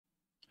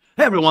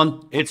Hey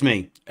everyone, it's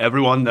me.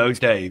 Everyone knows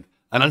Dave.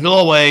 And as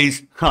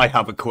always, I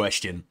have a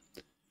question.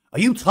 Are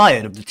you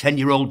tired of the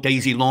 10-year-old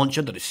dayz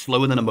launcher that is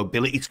slower than a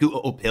mobility scooter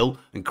uphill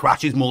and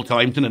crashes more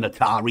times than an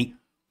Atari?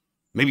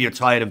 Maybe you're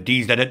tired of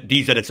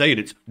dayz saying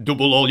it's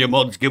double all your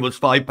mods, give us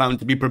 £5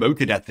 to be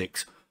promoted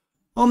ethics.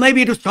 Or maybe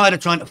you're just tired of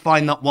trying to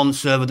find that one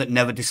server that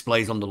never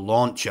displays on the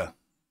launcher.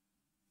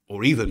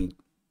 Or even,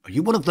 are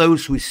you one of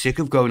those who is sick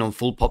of going on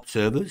full pop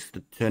servers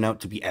that turn out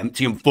to be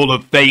empty and full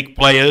of fake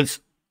players?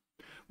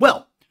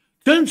 Well,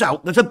 turns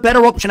out there's a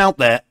better option out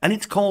there, and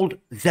it's called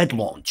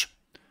Zlaunch,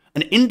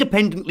 an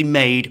independently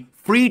made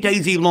free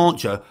dayz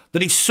launcher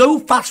that is so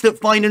fast at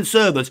finding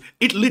servers,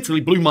 it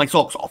literally blew my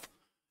socks off.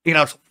 It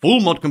has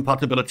full mod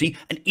compatibility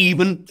and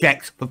even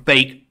checks for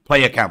fake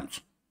player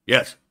counts.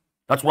 Yes,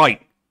 that's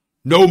right.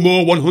 No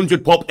more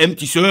 100 pop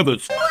empty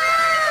servers.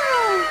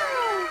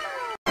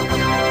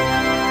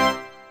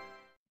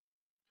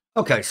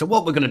 Okay, so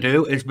what we're going to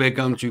do is we're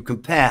going to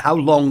compare how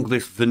long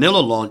this vanilla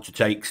launcher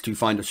takes to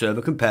find a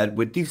server compared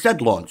with the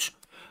Zlaunch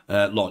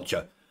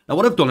launcher. Now,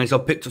 what I've done is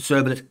I've picked a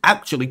server that's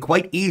actually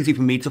quite easy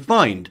for me to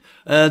find,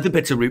 the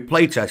Bitterroot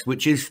playtest,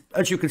 which is,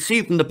 as you can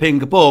see from the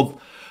ping above,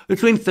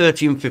 between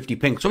 30 and 50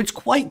 ping. So it's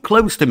quite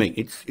close to me.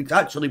 It's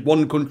actually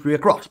one country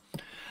across.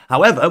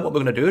 However, what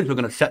we're going to do is we're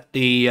going to set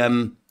the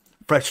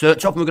fresh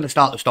search off and we're going to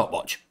start the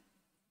stopwatch.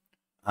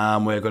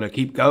 And we're going to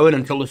keep going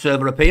until the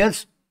server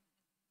appears.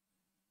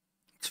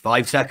 It's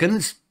 5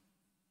 seconds.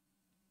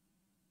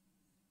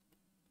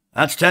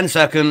 That's 10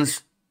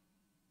 seconds.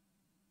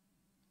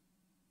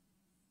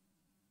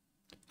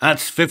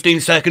 That's 15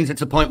 seconds.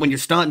 It's a point when you're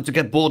starting to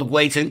get bored of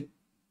waiting.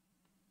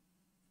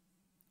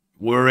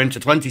 We're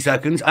into 20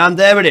 seconds. And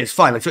there it is,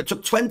 finally. So it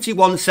took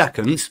 21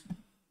 seconds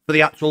for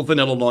the actual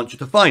vanilla launcher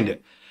to find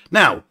it.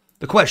 Now,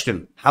 the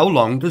question, how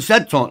long does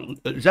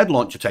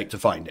Zlauncher take to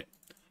find it?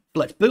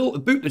 Let's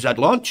boot the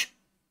Zlaunch.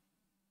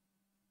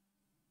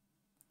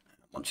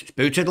 Once it's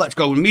booted, let's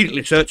go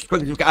immediately search as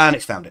quickly as we can, and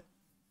it's found it.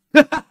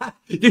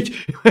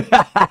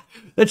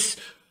 It's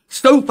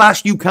so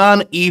fast you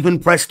can't even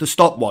press the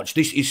stopwatch.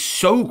 This is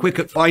so quick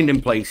at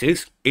finding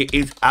places, it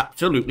is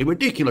absolutely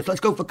ridiculous. Let's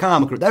go for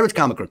Karma. There is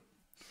Karma.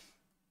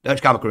 There's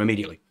Karma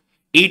immediately.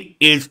 It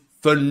is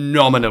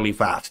phenomenally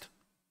fast.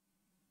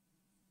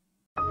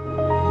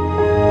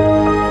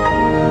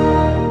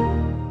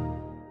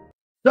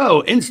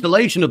 So,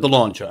 installation of the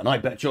launcher, and I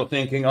bet you're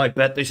thinking, I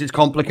bet this is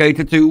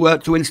complicated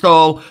to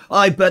install.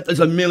 I bet there's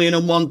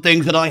 1,000,001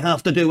 things that I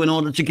have to do in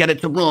order to get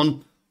it to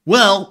run.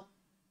 Well,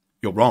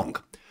 you're wrong.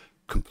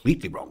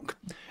 Completely wrong.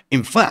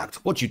 In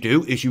fact, what you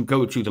do is you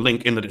go to the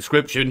link in the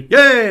description.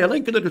 Yay, a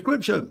link in the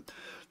description.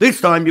 This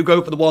time you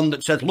go for the one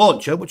that says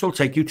launcher, which will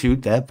take you to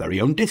their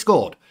very own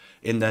Discord.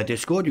 In their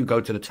Discord, you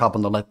go to the tab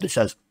on the left that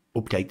says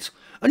updates,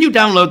 and you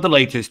download the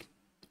latest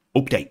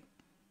update.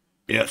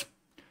 Yes.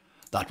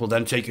 That will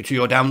then take you to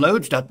your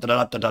downloads,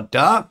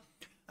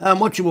 and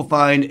what you will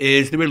find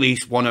is the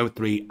release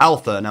 103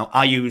 alpha. Now,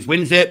 I use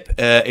WinZip,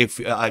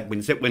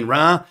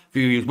 WinRAR. If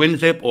you use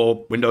WinZip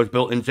or Windows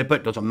built-in zipper,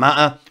 it doesn't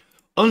matter.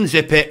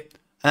 Unzip it,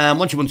 and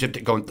once you've unzipped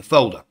it, go into the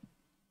folder.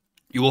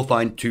 You will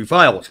find 2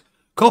 files.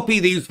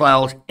 Copy these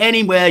files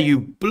anywhere you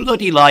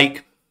bloody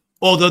like,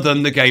 other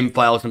than the game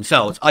files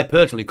themselves. I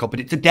personally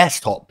copied it to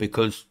desktop,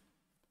 because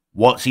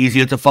what's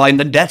easier to find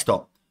than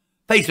desktop?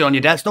 Paste it on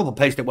your desktop or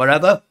paste it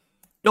wherever.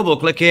 Double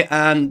click it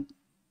and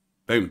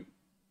boom,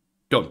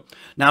 done.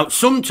 Now,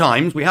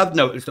 sometimes we have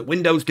noticed that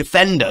Windows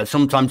Defender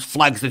sometimes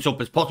flags this up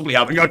as possibly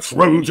having a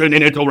Trojan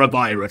in it or a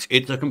virus.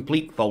 It's a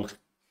complete false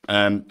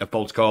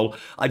call.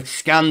 I've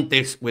scanned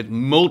this with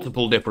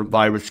multiple different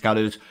virus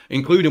scanners,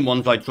 including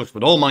ones I trust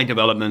with all my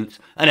developments,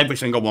 and every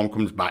single one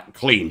comes back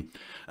clean.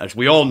 As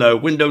we all know,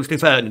 Windows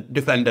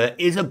Defender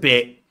is a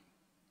bit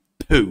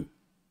poo.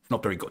 It's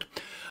not very good.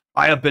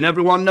 I have been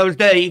Everyone Knows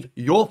Dave.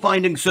 You're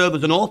finding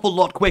servers an awful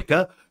lot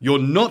quicker. You're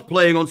not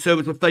playing on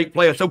servers with fake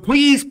players. So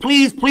please,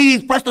 please,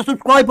 please press the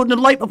subscribe button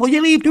and like before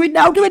you leave. Do it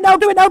now, do it now,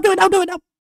 do it now, do it now, do it now.